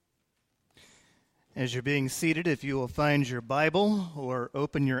As you're being seated, if you will find your Bible or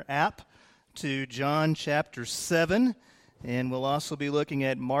open your app to John chapter 7, and we'll also be looking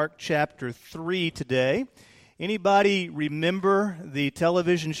at Mark chapter 3 today. Anybody remember the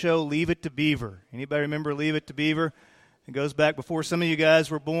television show Leave It to Beaver? Anybody remember Leave It to Beaver? It goes back before some of you guys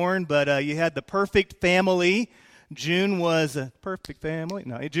were born, but you had the perfect family. June was a perfect family.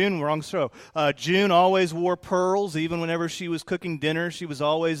 No, June, wrong show. June always wore pearls, even whenever she was cooking dinner. She was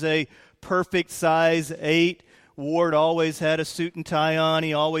always a perfect size 8. Ward always had a suit and tie on.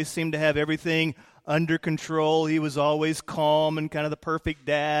 He always seemed to have everything under control. He was always calm and kind of the perfect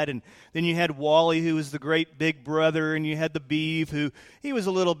dad. And then you had Wally, who was the great big brother, and you had the Beeve, who he was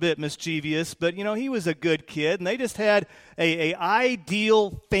a little bit mischievous, but he was a good kid. And they just had a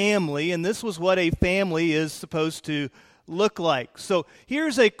ideal family, and this was what a family is supposed to look like. So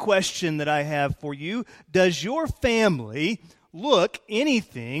here's a question that I have for you. Does your family look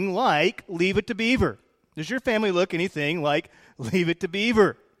anything like Leave It to Beaver? Does your family look anything like Leave It to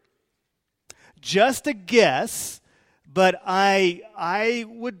Beaver? Just a guess, but I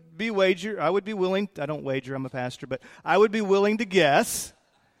would be willing, I don't wager, I'm a pastor, but I would be willing to guess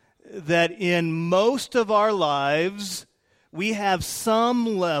that in most of our lives, we have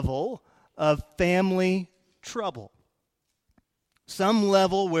some level of family trouble. Some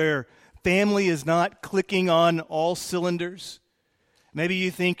level where family is not clicking on all cylinders. Maybe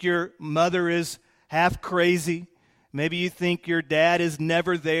you think your mother is half crazy. Maybe you think your dad is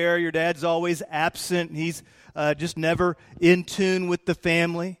never there. Your dad's always absent. He's just never in tune with the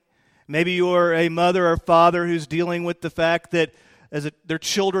family. Maybe you're a mother or father who's dealing with the fact that their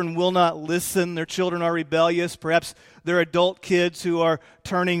children will not listen. Their children are rebellious. Perhaps they're adult kids who are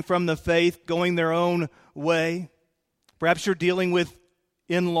turning from the faith, going their own way. Perhaps you're dealing with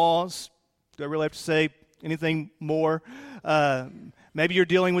in-laws. Do I really have to say anything more? Maybe you're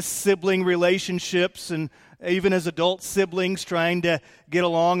dealing with sibling relationships, and even as adult siblings trying to get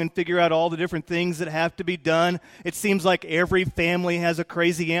along and figure out all the different things that have to be done. It seems like every family has a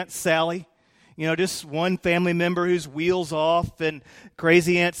crazy Aunt Sally. Just one family member who's wheels off, and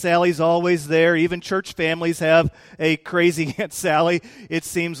crazy Aunt Sally's always there. Even church families have a crazy Aunt Sally, it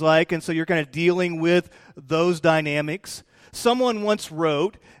seems like, and so you're kind of dealing with those dynamics. Someone once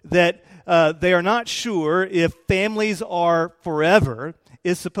wrote that they are not sure if families are forever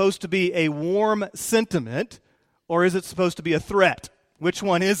is supposed to be a warm sentiment, or is it supposed to be a threat? Which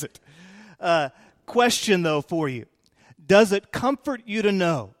one is it? Question, though, for you. Does it comfort you to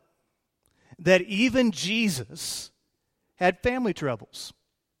know that even Jesus had family troubles?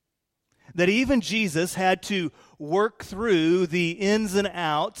 That even Jesus had to work through the ins and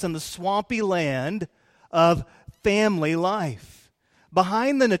outs and the swampy land of family life.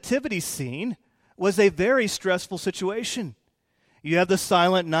 Behind the nativity scene was a very stressful situation. You have the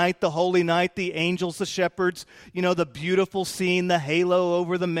silent night, the holy night, the angels, the shepherds, the beautiful scene, the halo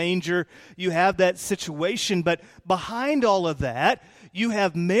over the manger. You have that situation, but behind all of that, you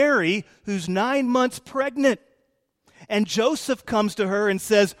have Mary, who's 9 months pregnant. And Joseph comes to her and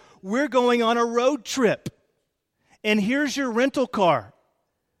says, "We're going on a road trip, and here's your rental car.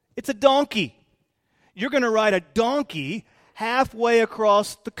 It's a donkey. You're going to ride a donkey halfway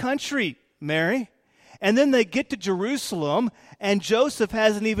across the country, Mary." And then they get to Jerusalem, and Joseph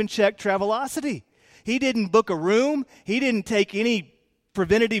hasn't even checked Travelocity. He didn't book a room. He didn't take any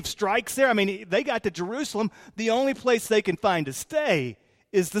preventative strikes there. They got to Jerusalem. The only place they can find to stay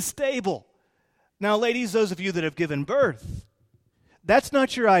is the stable. Now, ladies, those of you that have given birth, that's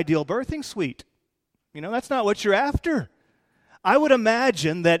not your ideal birthing suite. That's not what you're after. I would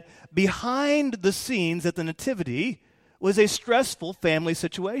imagine that behind the scenes at the Nativity was a stressful family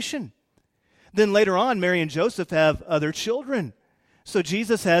situation. Then later on, Mary and Joseph have other children. So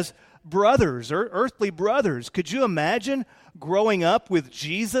Jesus has brothers, or earthly brothers. Could you imagine growing up with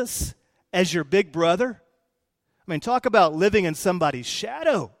Jesus as your big brother? Talk about living in somebody's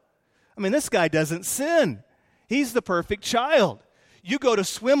shadow. This guy doesn't sin. He's the perfect child. You go to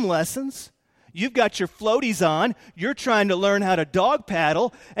swim lessons. You've got your floaties on. You're trying to learn how to dog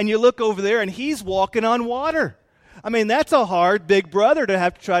paddle, and you look over there, and he's walking on water. That's a hard big brother to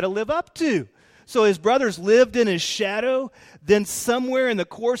have to try to live up to. So his brothers lived in his shadow. Then somewhere in the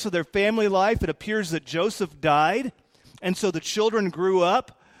course of their family life, it appears that Joseph died. And so the children grew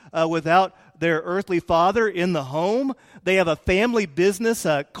up without their earthly father in the home. They have a family business.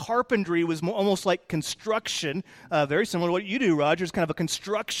 Carpentry was almost like construction, very similar to what you do, Roger. It's kind of a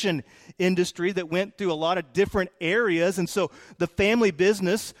construction industry that went through a lot of different areas. And so the family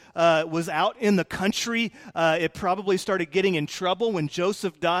business was out in the country. It probably started getting in trouble when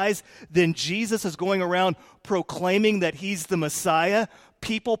Joseph dies. Then Jesus is going around proclaiming that he's the Messiah,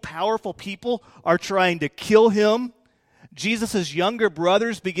 powerful people, are trying to kill him. Jesus' younger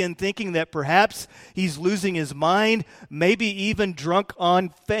brothers begin thinking that perhaps he's losing his mind, maybe even drunk on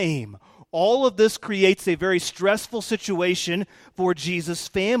fame. All of this creates a very stressful situation for Jesus'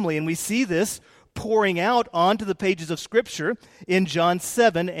 family, and we see this pouring out onto the pages of Scripture in John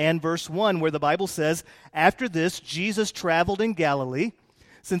 7 and verse 1, where the Bible says, "After this, Jesus traveled in Galilee,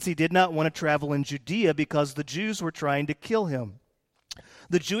 since he did not want to travel in Judea because the Jews were trying to kill him.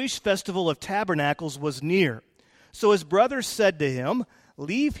 The Jewish festival of tabernacles was near. So his brothers said to him,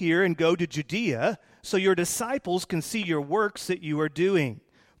 'Leave here and go to Judea, so your disciples can see your works that you are doing.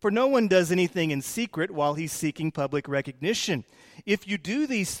 For no one does anything in secret while he's seeking public recognition. If you do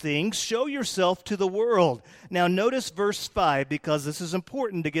these things, show yourself to the world.'" Now notice verse 5, because this is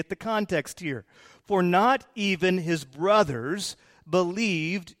important to get the context here. "For not even his brothers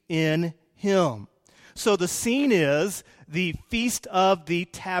believed in him." So the scene is the Feast of the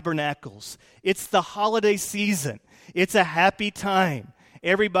Tabernacles. It's the holiday season. It's a happy time.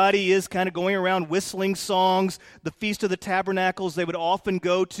 Everybody is kind of going around whistling songs. The Feast of the Tabernacles, they would often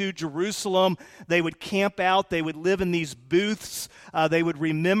go to Jerusalem. They would camp out. They would live in these booths. They would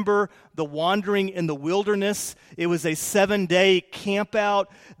remember the wandering in the wilderness. It was a 7-day camp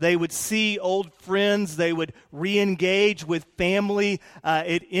out. They would see old friends. They would re-engage with family.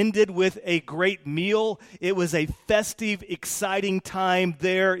 It ended with a great meal. It was a festive, exciting time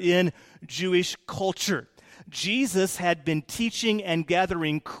there in Jewish culture. Jesus had been teaching and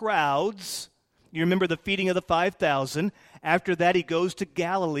gathering crowds. You remember the feeding of the 5,000. After that, he goes to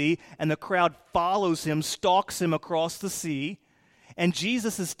Galilee, and the crowd follows him, stalks him across the sea. And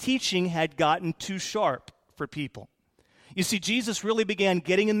Jesus' teaching had gotten too sharp for people. You see, Jesus really began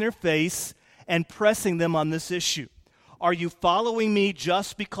getting in their face and pressing them on this issue. Are you following me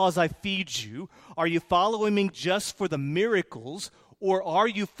just because I feed you? Are you following me just for the miracles? Or are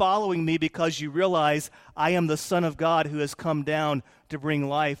you following me because you realize I am the Son of God who has come down to bring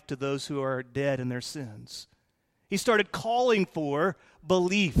life to those who are dead in their sins? He started calling for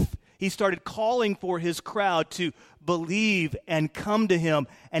belief. He started calling for his crowd to believe and come to him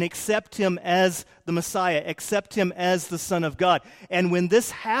and accept him as the Messiah, accept him as the Son of God. And when this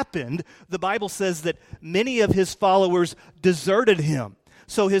happened, the Bible says that many of his followers deserted him.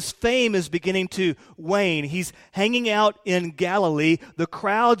 So his fame is beginning to wane. He's hanging out in Galilee. The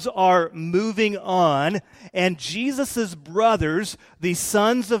crowds are moving on. And Jesus' brothers, the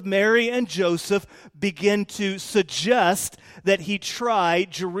sons of Mary and Joseph, begin to suggest that he try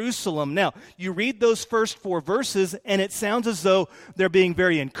Jerusalem. Now, you read those first 4 verses, and it sounds as though they're being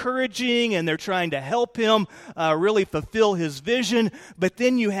very encouraging, and they're trying to help him really fulfill his vision. But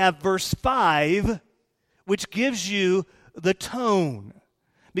then you have verse 5, which gives you the tone.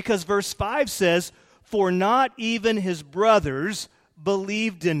 Because verse 5 says, "For not even his brothers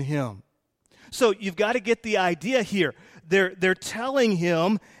believed in him." So you've got to get the idea here. They're telling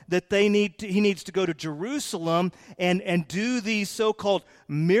him that he needs to go to Jerusalem and do these so-called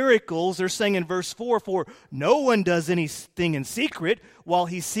miracles. They're saying in verse 4, "For no one does anything in secret while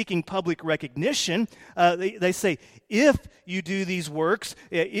he's seeking public recognition." They say, if you do these works,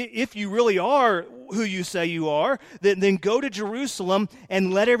 if you really are who you say you are, then go to Jerusalem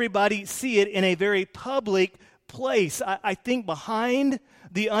and let everybody see it in a very public place. I think behind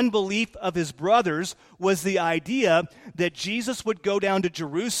the unbelief of his brothers was the idea that Jesus would go down to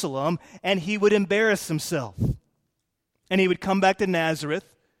Jerusalem and he would embarrass himself. And he would come back to Nazareth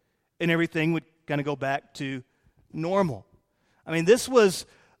and everything would kind of go back to normal. I mean, this was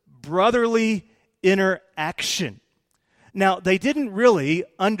brotherly interaction. Now, they didn't really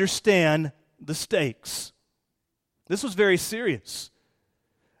understand the stakes. This was very serious.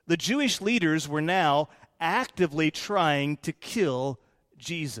 The Jewish leaders were now actively trying to kill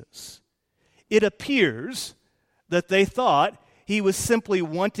Jesus. It appears that they thought he was simply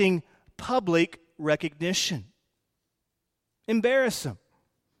wanting public recognition. Embarrass him.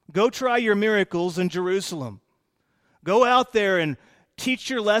 Go try your miracles in Jerusalem. Go out there and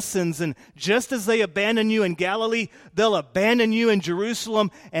teach your lessons, and just as they abandon you in Galilee, they'll abandon you in Jerusalem,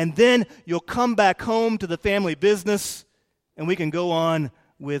 and then you'll come back home to the family business, and we can go on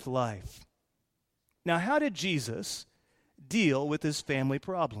with life. Now, how did Jesus deal with his family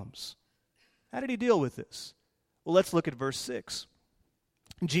problems? How did he deal with this? Well, let's look at verse 6.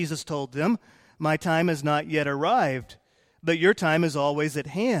 Jesus told them, "My time has not yet arrived, but your time is always at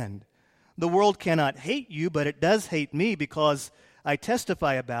hand. The world cannot hate you, but it does hate me because I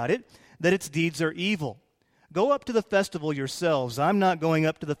testify about it, that its deeds are evil. Go up to the festival yourselves. I'm not going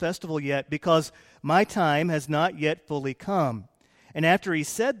up to the festival yet because my time has not yet fully come." And after he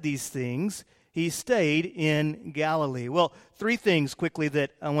said these things, He stayed in Galilee. Well, three things quickly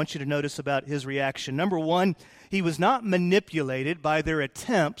that I want you to notice about his reaction. Number one, he was not manipulated by their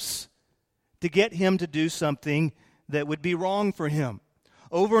attempts to get him to do something that would be wrong for him.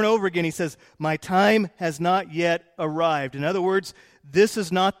 Over and over again, he says, my time has not yet arrived. In other words, this is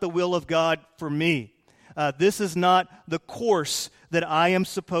not the will of God for me. This is not the course that I am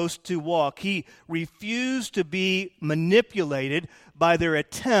supposed to walk. He refused to be manipulated by their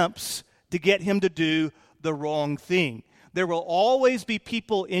attempts to get him to do the wrong thing. There will always be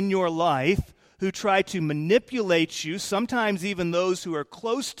people in your life who try to manipulate you, sometimes even those who are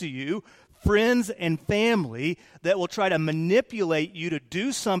close to you, friends and family, that will try to manipulate you to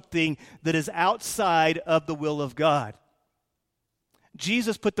do something that is outside of the will of God.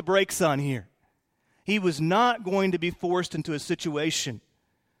 Jesus put the brakes on here. He was not going to be forced into a situation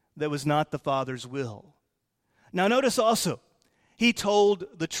that was not the Father's will. Now notice also, he told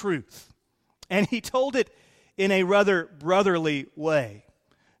the truth. And he told it in a rather brotherly way.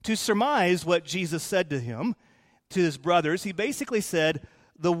 To surmise what Jesus said to him, to his brothers, he basically said,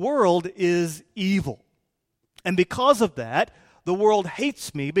 the world is evil. And because of that, the world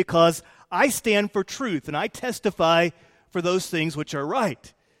hates me because I stand for truth and I testify for those things which are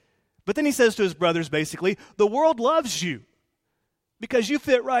right. But then he says to his brothers basically, the world loves you because you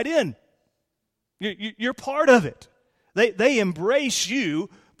fit right in. You're part of it. They embrace you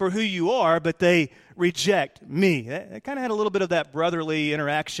for who you are, but they reject me. It kind of had a little bit of that brotherly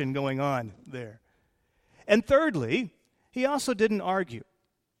interaction going on there. And thirdly, he also didn't argue.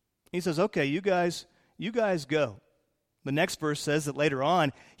 He says, okay, you guys go. The next verse says that later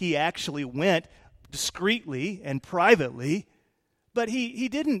on, he actually went discreetly and privately, but he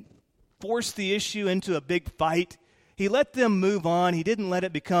didn't force the issue into a big fight. He let them move on. He didn't let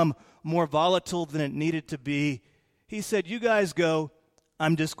it become more volatile than it needed to be. He said, you guys go.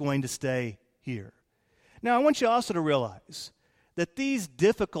 I'm just going to stay here. Now, I want you also to realize that these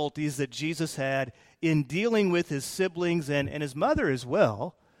difficulties that Jesus had in dealing with his siblings and his mother as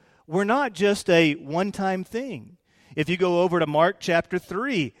well were not just a one-time thing. If you go over to Mark chapter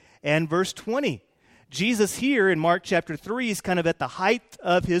 3 and verse 20, Jesus here in Mark chapter 3 is kind of at the height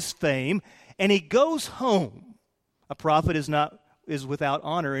of his fame, and he goes home. A prophet is without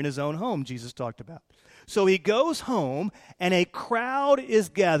honor in his own home, Jesus talked about. So he goes home, and a crowd is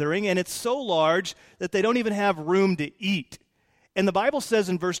gathering, and it's so large that they don't even have room to eat. And the Bible says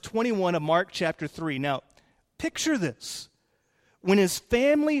in verse 21 of Mark chapter 3, now, picture this. When his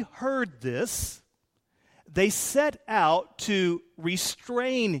family heard this, they set out to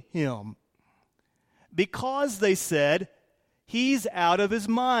restrain him because they said, he's out of his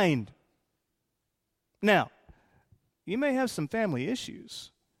mind. Now, you may have some family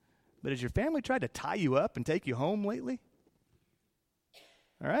issues. But has your family tried to tie you up and take you home lately?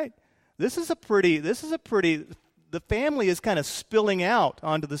 All right. This is a pretty, the family is kind of spilling out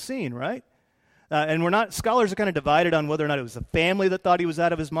onto the scene, right? And scholars are kind of divided on whether or not it was the family that thought he was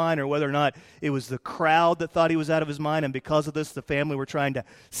out of his mind or whether or not it was the crowd that thought he was out of his mind, and because of this, the family were trying to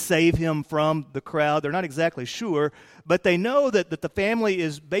save him from the crowd. They're not exactly sure, but they know that the family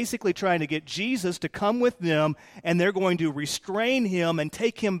is basically trying to get Jesus to come with them, and they're going to restrain him and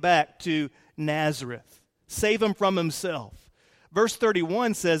take him back to Nazareth, save him from himself. Verse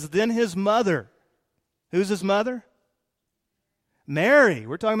 31 says, then his mother, who's his mother? Mary.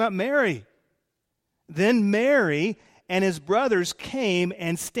 We're talking about Mary. Then Mary and his brothers came,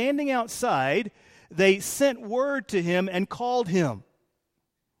 and standing outside, they sent word to him and called him.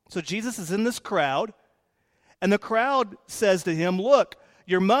 So Jesus is in this crowd, and the crowd says to him, look,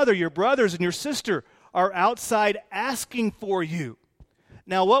 your mother, your brothers, and your sister are outside asking for you.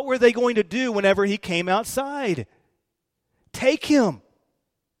 Now, what were they going to do whenever he came outside? Take him.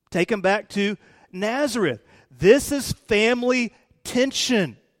 Take him back to Nazareth. This is family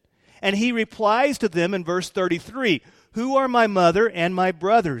tension. And he replies to them in verse 33, who are my mother and my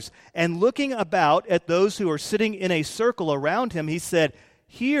brothers? And looking about at those who are sitting in a circle around him, he said,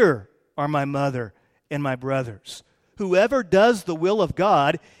 here are my mother and my brothers. Whoever does the will of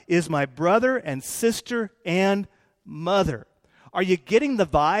God is my brother and sister and mother. Are you getting the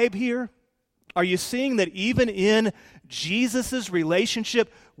vibe here? Are you seeing that even in Jesus'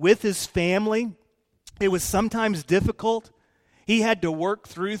 relationship with his family, it was sometimes difficult? He had to work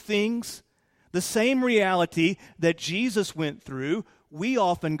through things. The same reality that Jesus went through, we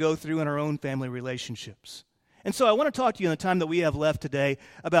often go through in our own family relationships. And so I want to talk to you in the time that we have left today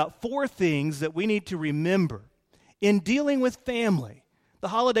about 4 things that we need to remember in dealing with family. The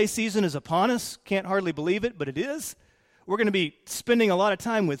holiday season is upon us. Can't hardly believe it, but it is. We're going to be spending a lot of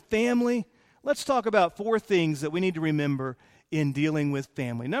time with family. Let's talk about 4 things that we need to remember in dealing with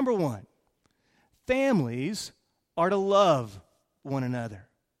family. Number 1, families are to love one another.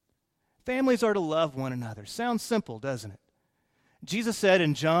 Families are to love one another. Sounds simple, doesn't it? Jesus said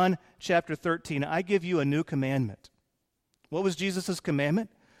in John chapter 13, I give you a new commandment. What was Jesus' commandment?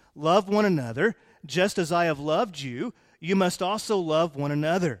 Love one another. Just as I have loved you, you must also love one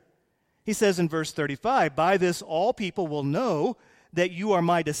another. He says in verse 35, by this all people will know that you are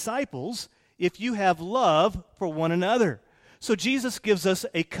my disciples if you have love for one another. So Jesus gives us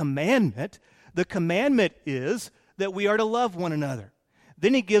a commandment. The commandment is that we are to love one another.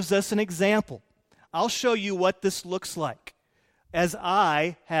 Then he gives us an example. I'll show you what this looks like as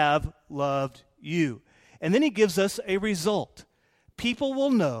I have loved you. And then he gives us a result. People will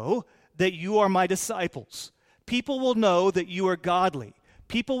know that you are my disciples. People will know that you are godly.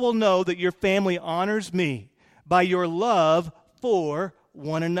 People will know that your family honors me by your love for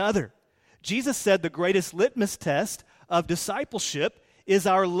one another. Jesus said the greatest litmus test of discipleship is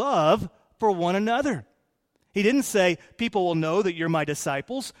our love for one another. He didn't say people will know that you're my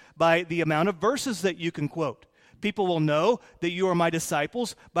disciples by the amount of verses that you can quote. People will know that you are my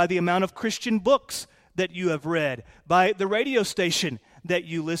disciples by the amount of Christian books that you have read, by the radio station that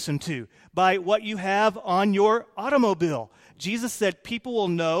you listen to, by what you have on your automobile. Jesus said people will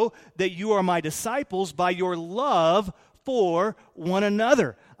know that you are my disciples by your love for one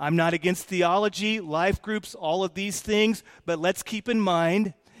another. I'm not against theology, life groups, all of these things, but let's keep in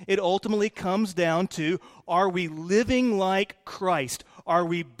mind it ultimately comes down to, are we living like Christ? Are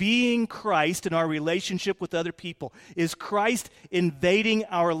we being Christ in our relationship with other people? Is Christ invading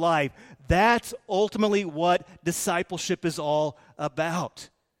our life? That's ultimately what discipleship is all about.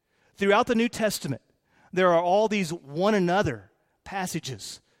 Throughout the New Testament, there are all these one another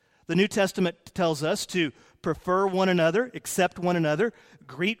passages. The New Testament tells us to prefer one another, accept one another,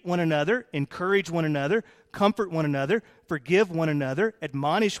 greet one another, encourage one another, comfort one another, forgive one another,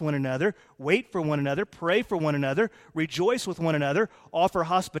 admonish one another, wait for one another, pray for one another, rejoice with one another, offer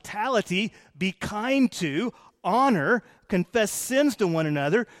hospitality, be kind to, honor, confess sins to one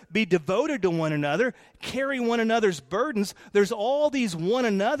another, be devoted to one another, carry one another's burdens. There's all these one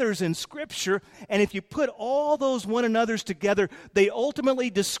another's in Scripture, and if you put all those one another's together, they ultimately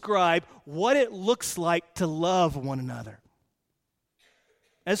describe what it looks like to love one another.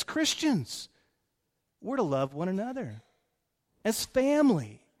 As Christians, we're to love one another. As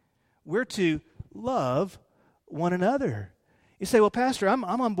family, we're to love one another. You say, well, Pastor, I'm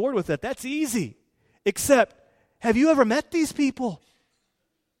on board with that. That's easy. Except, have you ever met these people?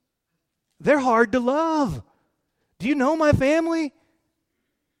 They're hard to love. Do you know my family?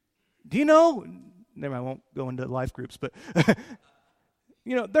 Do you know? Never mind, I won't go into life groups, but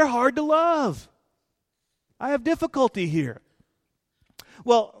they're hard to love. I have difficulty here.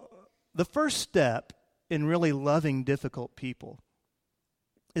 Well, the first step in really loving difficult people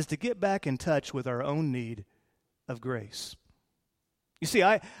is to get back in touch with our own need of grace. You see,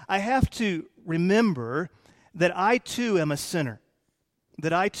 I have to remember that I too am a sinner,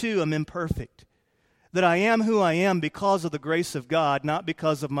 that I too am imperfect, that I am who I am because of the grace of God, not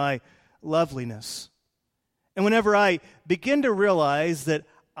because of my loveliness. And whenever I begin to realize that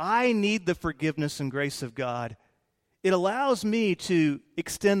I need the forgiveness and grace of God, it allows me to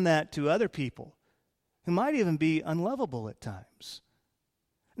extend that to other people who might even be unlovable at times.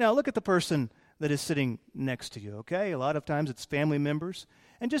 Now, look at the person that is sitting next to you, okay? A lot of times it's family members.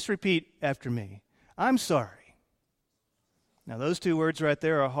 And just repeat after me. I'm sorry. Now, those two words right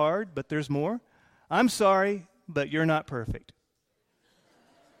there are hard, but there's more. I'm sorry, but you're not perfect.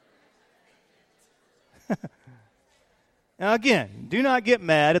 Now, again, do not get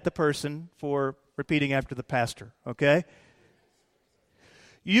mad at the person for repeating after the pastor, okay?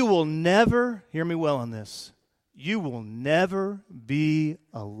 You will never, hear me well on this, you will never be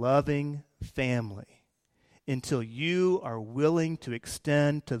a loving family until you are willing to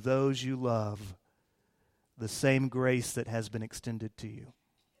extend to those you love the same grace that has been extended to you.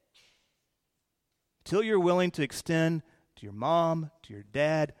 Till you're willing to extend to your mom, to your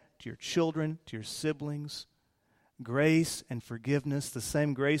dad, to your children, to your siblings, grace and forgiveness, the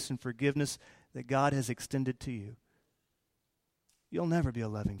same grace and forgiveness that God has extended to you, you'll never be a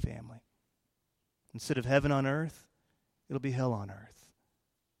loving family. Instead of heaven on earth, it'll be hell on earth.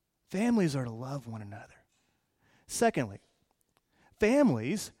 Families are to love one another. Secondly,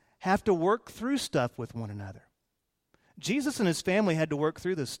 families have to work through stuff with one another. Jesus and his family had to work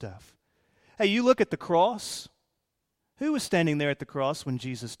through this stuff. Hey, you look at the cross. Who was standing there at the cross when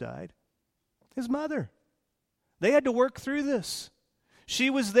Jesus died? His mother. They had to work through this. She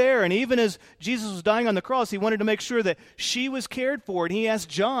was there, and even as Jesus was dying on the cross, he wanted to make sure that she was cared for, and he asked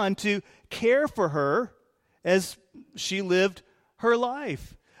John to care for her as she lived her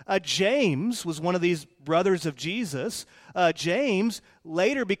life. James was one of these brothers of Jesus. James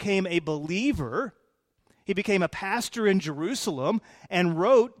later became a believer. He became a pastor in Jerusalem and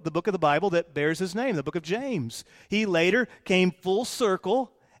wrote the book of the Bible that bears his name, the book of James. He later came full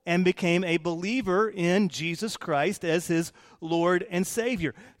circle and became a believer in Jesus Christ as his Lord and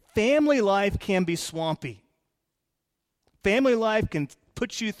Savior. Family life can be swampy. Family life can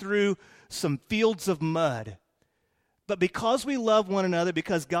put you through some fields of mud. But because we love one another,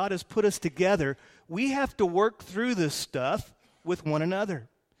 because God has put us together, we have to work through this stuff with one another.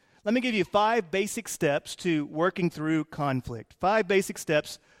 Let me give you 5 basic steps to working through conflict. 5 basic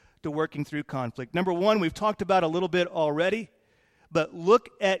steps to working through conflict. Number 1, we've talked about a little bit already, but look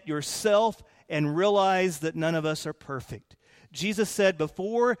at yourself and realize that none of us are perfect. Jesus said,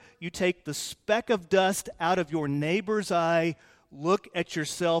 before you take the speck of dust out of your neighbor's eye, look at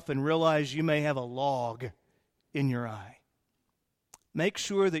yourself and realize you may have a log in your eye. Make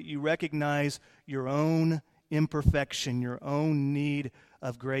sure that you recognize your own imperfection, your own need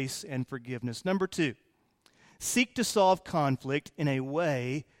of grace and forgiveness. Number 2, seek to solve conflict in a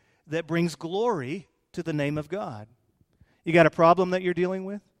way that brings glory to the name of God. You got a problem that you're dealing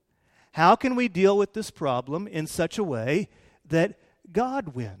with? How can we deal with this problem in such a way that God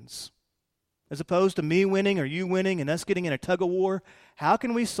wins? As opposed to me winning or you winning and us getting in a tug of war, how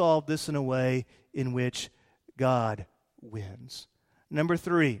can we solve this in a way in which God wins? Number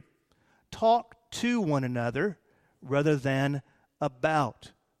 3, talk to one another rather than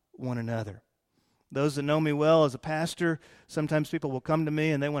about one another. Those that know me well as a pastor, sometimes people will come to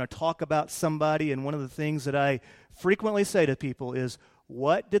me and they want to talk about somebody, and one of the things that I frequently say to people is,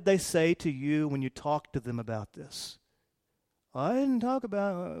 what did they say to you when you talked to them about this? I didn't talk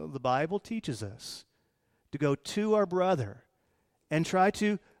about, the Bible teaches us to go to our brother and try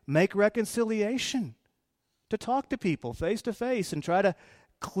to make reconciliation, to talk to people face to face and try to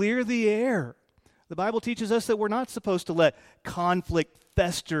clear the air. The Bible teaches us that we're not supposed to let conflict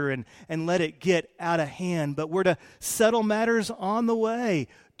fester and let it get out of hand, but we're to settle matters on the way,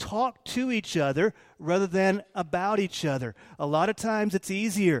 talk to each other rather than about each other. A lot of times it's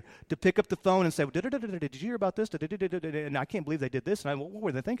easier to pick up the phone and say, did you hear about this? And I can't believe they did this. And what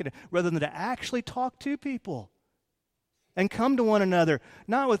were they thinking? Rather than to actually talk to people and come to one another,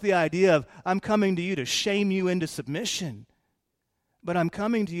 not with the idea of, I'm coming to you to shame you into submission, but I'm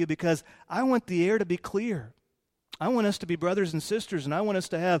coming to you because I want the air to be clear. I want us to be brothers and sisters, and I want us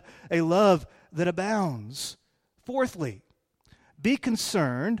to have a love that abounds. Fourthly, be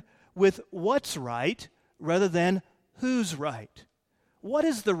concerned with what's right rather than who's right. What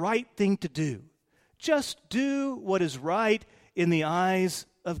is the right thing to do? Just do what is right in the eyes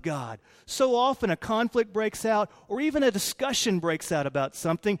of God. So often a conflict breaks out, or even a discussion breaks out about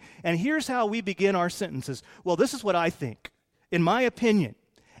something, and here's how we begin our sentences. Well, this is what I think, in my opinion.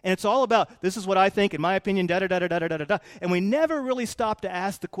 And it's all about, this is what I think, in my opinion, da-da-da-da-da-da-da-da. And we never really stop to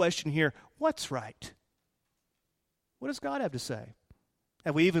ask the question here, what's right? What does God have to say?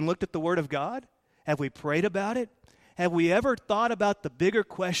 Have we even looked at the Word of God? Have we prayed about it? Have we ever thought about the bigger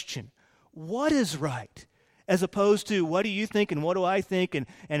question, what is right? As opposed to, what do you think and what do I think,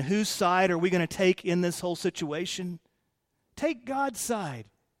 and whose side are we going to take in this whole situation? Take God's side.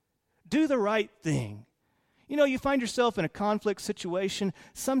 Do the right thing. You know, you find yourself in a conflict situation.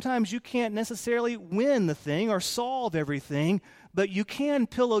 Sometimes you can't necessarily win the thing or solve everything, but you can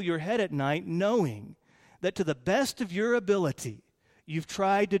pillow your head at night knowing that to the best of your ability, you've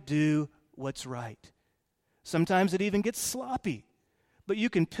tried to do what's right. Sometimes it even gets sloppy, but you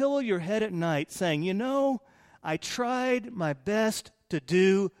can pillow your head at night saying, you know, I tried my best to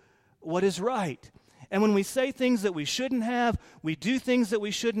do what is right. And when we say things that we shouldn't have, we do things that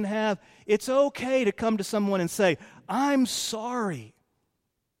we shouldn't have, it's okay to come to someone and say, I'm sorry.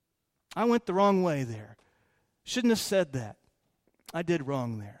 I went the wrong way there. Shouldn't have said that. I did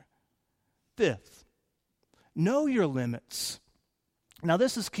wrong there. Fifth, know your limits. Now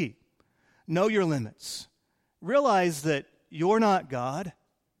this is key. Know your limits. Realize that you're not God.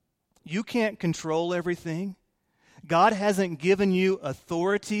 You can't control everything. God hasn't given you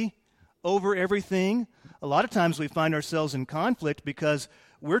authority over everything. A lot of times we find ourselves in conflict because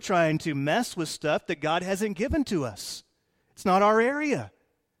we're trying to mess with stuff that God hasn't given to us. It's not our area.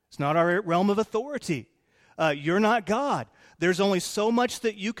 It's not our realm of authority. You're not God. There's only so much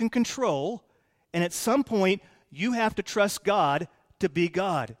that you can control, and at some point you have to trust God to be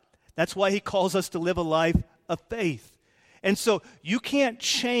God. That's why He calls us to live a life of faith. And so you can't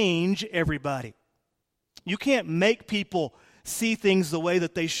change everybody. You can't make people see things the way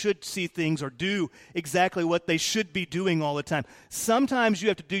that they should see things or do exactly what they should be doing all the time. Sometimes you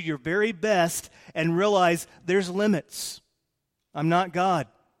have to do your very best and realize there's limits. I'm not God.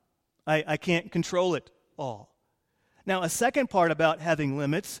 I can't control it all. Now, a second part about having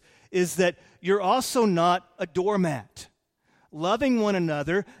limits is that you're also not a doormat. Loving one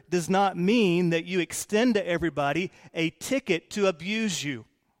another does not mean that you extend to everybody a ticket to abuse you.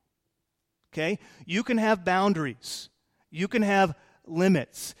 Okay? You can have boundaries. You can have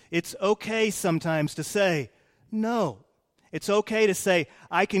limits. It's okay sometimes to say, no. It's okay to say,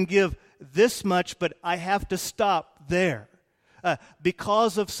 I can give this much, but I have to stop there.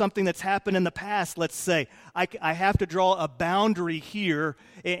 Because of something that's happened in the past, let's say, I have to draw a boundary here,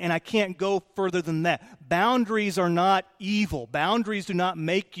 and I can't go further than that. Boundaries are not evil. Boundaries do not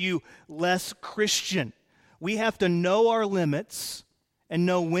make you less Christian. We have to know our limits and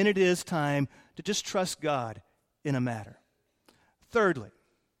know when it is time to just trust God in a matter. Thirdly,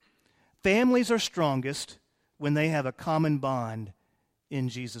 families are strongest when they have a common bond in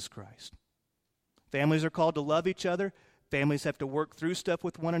Jesus Christ. Families are called to love each other. Families have to work through stuff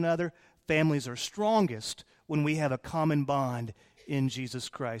with one another. Families are strongest when we have a common bond in Jesus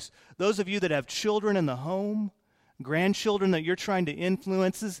Christ. Those of you that have children in the home, grandchildren that you're trying to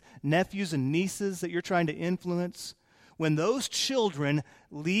influence, nephews and nieces that you're trying to influence, when those children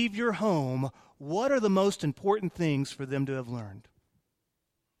leave your home, what are the most important things for them to have learned?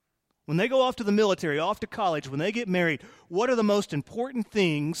 When they go off to the military, off to college, when they get married, what are the most important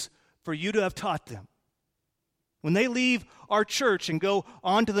things for you to have taught them? When they leave our church and go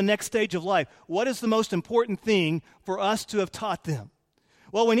on to the next stage of life, what is the most important thing for us to have taught them?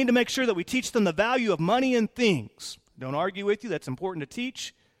 Well, we need to make sure that we teach them the value of money and things. Don't argue with you. That's important to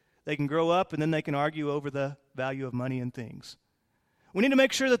teach. They can grow up and then they can argue over the value of money and things. We need to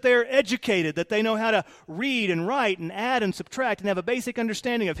make sure that they are educated, that they know how to read and write and add and subtract and have a basic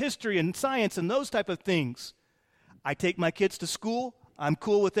understanding of history and science and those type of things. I take my kids to school. I'm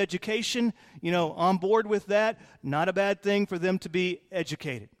cool with education, on board with that. Not a bad thing for them to be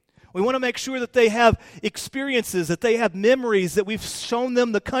educated. We want to make sure that they have experiences, that they have memories, that we've shown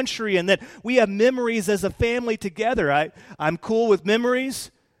them the country, and that we have memories as a family together. I'm cool with memories,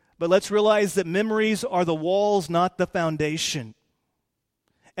 but let's realize that memories are the walls, not the foundation.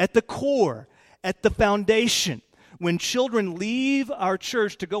 At the core, at the foundation, when children leave our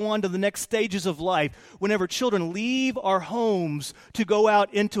church to go on to the next stages of life, whenever children leave our homes to go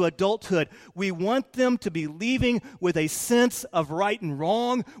out into adulthood, we want them to be leaving with a sense of right and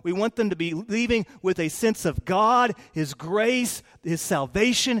wrong. We want them to be leaving with a sense of God, His grace, His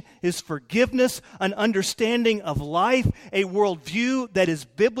salvation, His forgiveness, an understanding of life, a worldview that is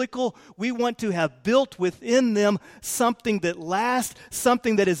biblical. We want to have built within them something that lasts,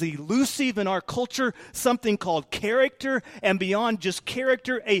 something that is elusive in our culture, something called character, and beyond just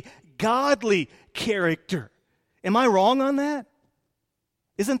character, a godly character. Am I wrong on that?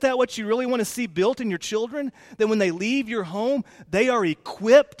 Isn't that what you really want to see built in your children? That when they leave your home, they are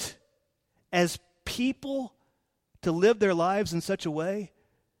equipped as people to live their lives in such a way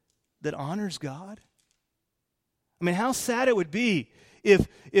that honors God? I mean, how sad it would be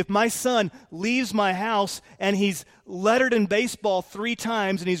if my son leaves my house and he's lettered in baseball 3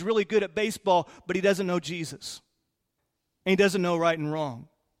 times and he's really good at baseball, but he doesn't know Jesus. And he doesn't know right and wrong.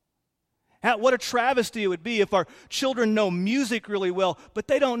 What a travesty it would be if our children know music really well, but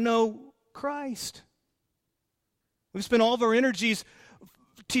they don't know Christ. We've spent all of our energies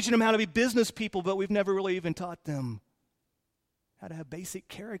teaching them how to be business people, but we've never really even taught them how to have basic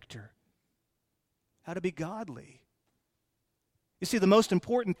character, how to be godly. You see, the most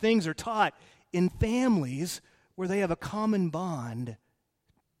important things are taught in families where they have a common bond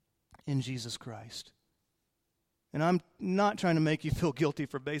in Jesus Christ. And I'm not trying to make you feel guilty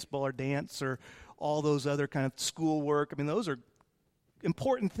for baseball or dance or all those other kind of schoolwork. I mean, those are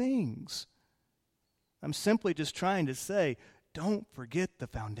important things. I'm simply just trying to say, don't forget the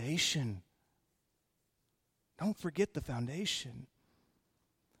foundation. Don't forget the foundation.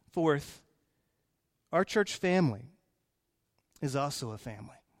 Fourth, our church family is also a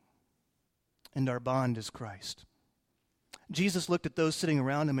family, and our bond is Christ. Jesus looked at those sitting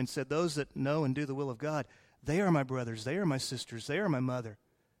around him and said, those that know and do the will of God, they are my brothers, they are my sisters, they are my mother.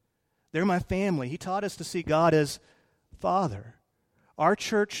 They're my family. He taught us to see God as Father. Our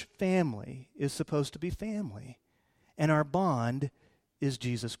church family is supposed to be family, and our bond is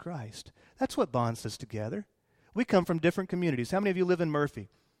Jesus Christ. That's what bonds us together. We come from different communities. How many of you live in Murphy?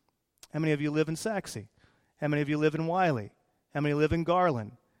 How many of you live in Saxe? How many of you live in Wiley? How many live in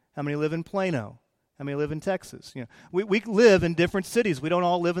Garland? How many live in Plano? How many live in Texas? We live in different cities. We don't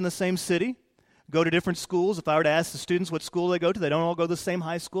all live in the same city. Go to different schools. If I were to ask the students what school they go to, they don't all go to the same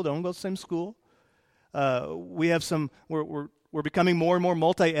high school. They don't go to the same school. We have we're becoming more and more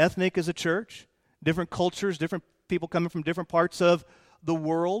multi-ethnic as a church. Different cultures, different people coming from different parts of the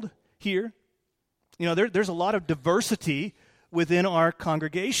world here. You know, there's a lot of diversity within our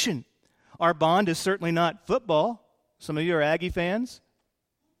congregation. Our bond is certainly not football. Some of you are Aggie fans.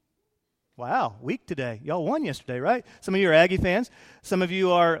 Wow, weak today. Y'all won yesterday, right? Some of you are Aggie fans. Some of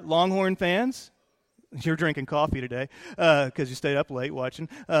you are Longhorn fans. You're drinking coffee today because you stayed up late watching.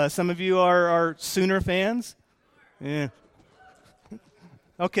 Some of you are Sooner fans. Yeah.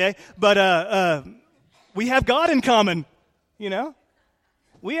 Okay, but we have God in common, you know?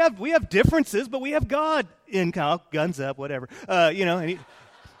 We have differences, but we have God in common. Guns up, whatever. You know, and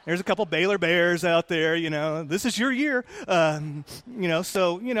there's a couple Baylor Bears out there, you know. This is your year. You know,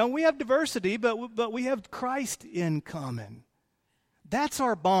 so, you know, we have diversity, but we have Christ in common. That's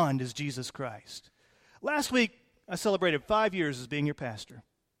our bond, is Jesus Christ. Last week, I celebrated 5 years as being your pastor.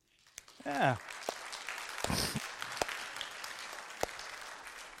 Yeah.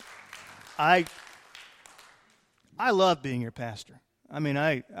 I love being your pastor. I mean,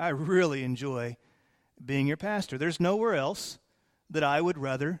 I really enjoy being your pastor. There's nowhere else that I would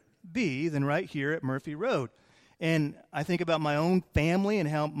rather be than right here at Murphy Road. And I think about my own family and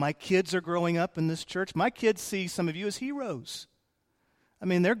how my kids are growing up in this church. My kids see some of you as heroes. I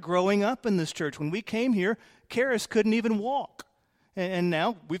mean, they're growing up in this church. When we came here, Karis couldn't even walk. And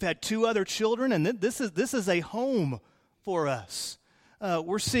now we've had 2 other children, and this is a home for us.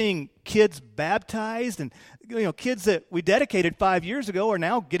 We're seeing kids baptized, and you know, kids that we dedicated 5 years ago are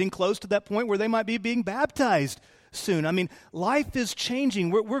now getting close to that point where they might be being baptized soon. I mean, life is changing.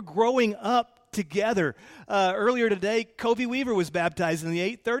 We're growing up together. Earlier today, Covey Weaver was baptized in the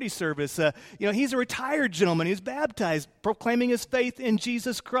 8:30 service. You know, he's a retired gentleman. He was baptized, proclaiming his faith in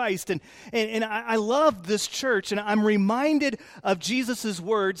Jesus Christ. And I love this church, and I'm reminded of Jesus'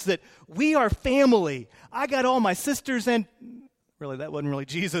 words that we are family. I got all my sisters and... Really, that wasn't really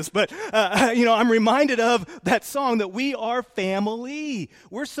Jesus, but, you know, I'm reminded of that song that we are family.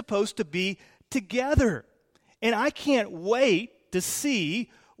 We're supposed to be together. And I can't wait to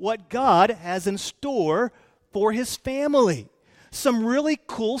see what God has in store for his family. Some really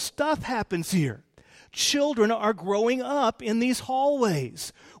cool stuff happens here. Children are growing up in these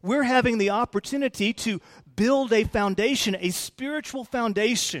hallways. We're having the opportunity to build a foundation, a spiritual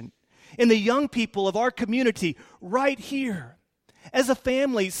foundation, in the young people of our community right here. As a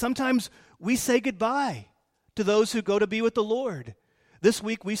family, sometimes we say goodbye to those who go to be with the Lord. This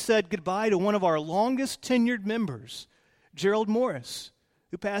week we said goodbye to one of our longest tenured members, Gerald Morris,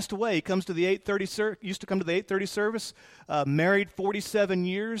 who passed away. He comes to the 8:30 used to come to the 8:30 service, married 47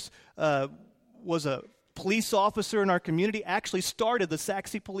 years, was a police officer in our community, actually started the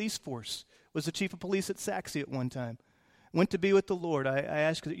Saxe Police Force, was the chief of police at Saxe at one time. Went to be with the Lord. I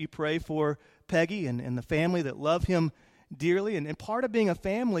ask that you pray for Peggy and the family that love him dearly. And part of being a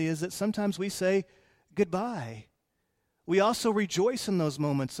family is that sometimes we say goodbye. We also rejoice in those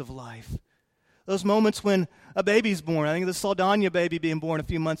moments of life. Those moments when a baby's born. I think the Saldana baby being born a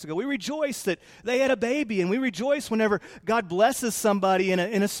few months ago. We rejoice that they had a baby, and we rejoice whenever God blesses somebody in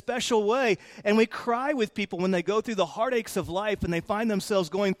a special way. And we cry with people when they go through the heartaches of life and they find themselves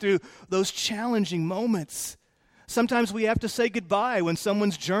going through those challenging moments. Sometimes we have to say goodbye when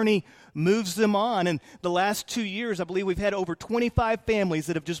someone's journey moves them on. And the last 2 years, I believe we've had over 25 families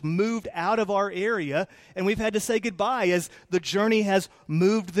that have just moved out of our area, and we've had to say goodbye as the journey has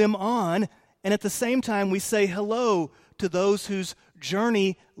moved them on. And at the same time, we say hello to those whose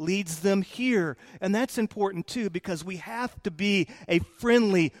journey leads them here. And that's important too, because we have to be a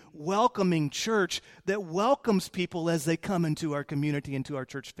friendly, welcoming church that welcomes people as they come into our community, into our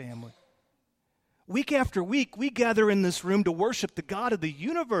church family. Week after week, we gather in this room to worship the God of the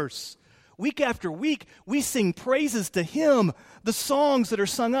universe. Week after week, we sing praises to Him, the songs that are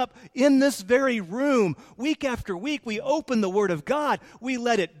sung up in this very room. Week after week, we open the Word of God. We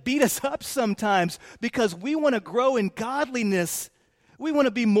let it beat us up sometimes because we want to grow in godliness. We want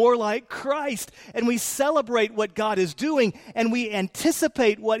to be more like Christ, and we celebrate what God is doing, and we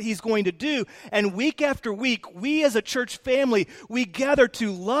anticipate what He's going to do. And week after week, we as a church family, we gather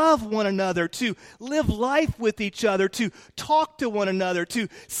to love one another, to live life with each other, to talk to one another, to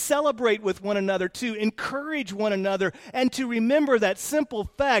celebrate with one another, to encourage one another, and to remember that simple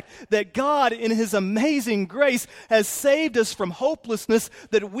fact that God, in His amazing grace, has saved us from hopelessness,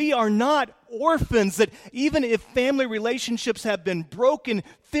 that we are not orphans, that even if family relationships have been broken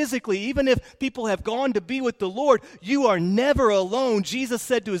physically, even if people have gone to be with the Lord, you are never alone. Jesus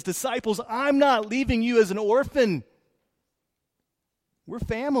said to His disciples, I'm not leaving you as an orphan. We're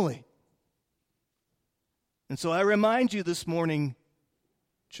family. And so I remind you this morning,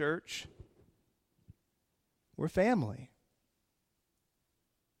 church, we're family.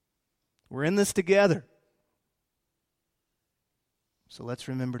 We're in this together. So let's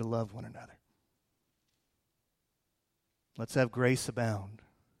remember to love one another. Let's have grace abound.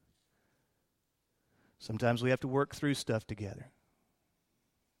 Sometimes we have to work through stuff together.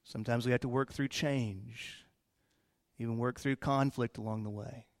 Sometimes we have to work through change, even work through conflict along the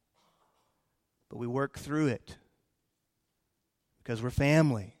way. But we work through it because we're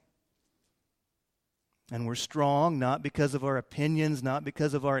family. And we're strong, not because of our opinions, not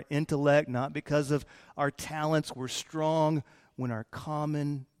because of our intellect, not because of our talents. We're strong when our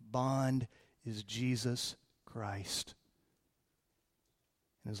common bond is Jesus Christ.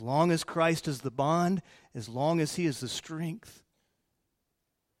 And as long as Christ is the bond, as long as He is the strength,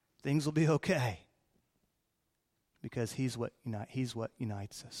 things will be okay. Because He's what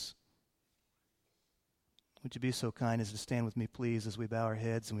unites us. Would you be so kind as to stand with me, please, as we bow our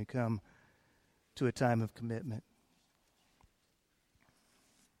heads and we come to a time of commitment.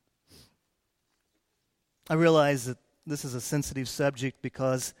 I realize that this is a sensitive subject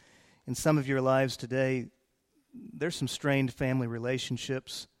because in some of your lives today, there's some strained family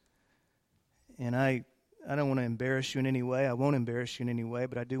relationships. And I don't want to embarrass you in any way. I won't embarrass you in any way,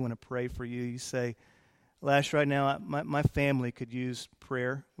 but I do want to pray for you. You say, Lash, right now, my family could use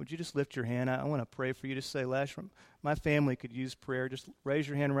prayer. Would you just lift your hand? I want to pray for you. Just say, Lash, my family could use prayer. Just raise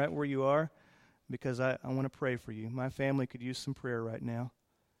your hand right where you are. Because I want to pray for you. My family could use some prayer right now.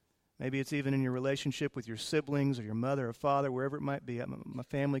 Maybe it's even in your relationship with your siblings or your mother or father, wherever it might be. My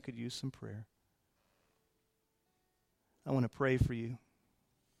family could use some prayer. I want to pray for you.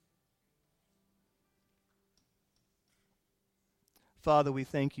 Father, we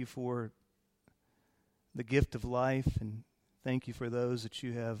thank you for the gift of life, and thank you for those that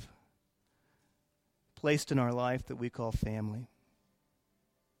you have placed in our life that we call family.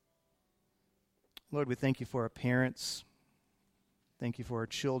 Lord, we thank you for our parents. Thank you for our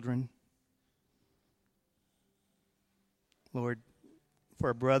children. Lord, for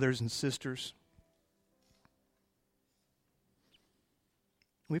our brothers and sisters.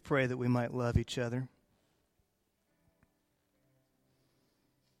 We pray that we might love each other.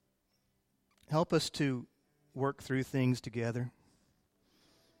 Help us to work through things together.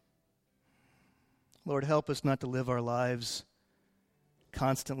 Lord, help us not to live our lives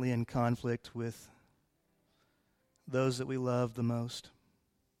constantly in conflict with those that we love the most.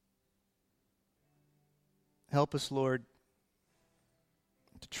 Help us, Lord,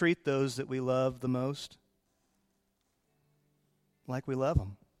 to treat those that we love the most like we love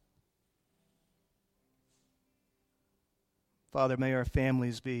them. Father, may our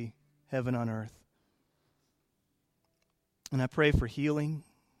families be heaven on earth. And I pray for healing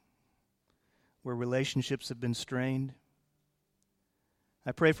where relationships have been strained.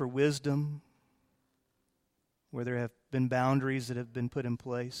 I pray for wisdom where there have been boundaries that have been put in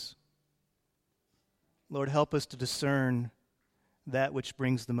place. Lord, help us to discern that which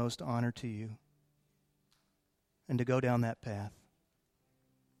brings the most honor to you and to go down that path.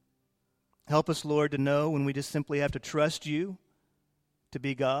 Help us, Lord, to know when we just simply have to trust you to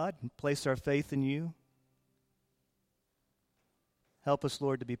be God and place our faith in you. Help us,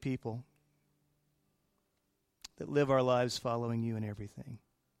 Lord, to be people that live our lives following you in everything.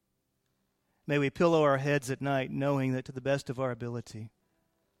 May we pillow our heads at night knowing that to the best of our ability,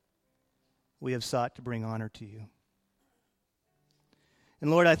 we have sought to bring honor to you.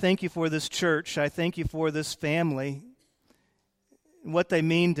 And Lord, I thank you for this church. I thank you for this family, and what they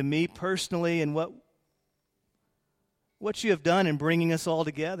mean to me personally, and what you have done in bringing us all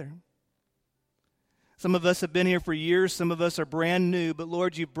together. Some of us have been here for years. Some of us are brand new. But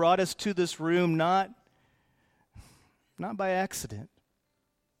Lord, you brought us to this room not by accident.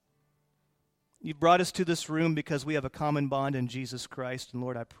 You brought us to this room because we have a common bond in Jesus Christ. And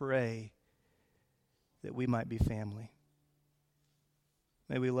Lord, I pray that we might be family.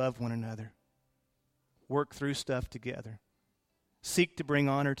 May we love one another. Work through stuff together. Seek to bring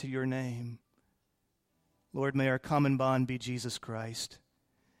honor to your name. Lord, may our common bond be Jesus Christ.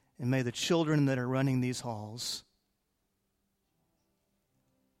 And may the children that are running these halls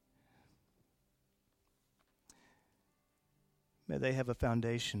may they have a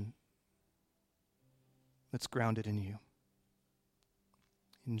foundation that's grounded in you.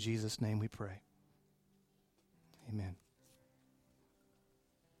 In Jesus' name we pray. Amen.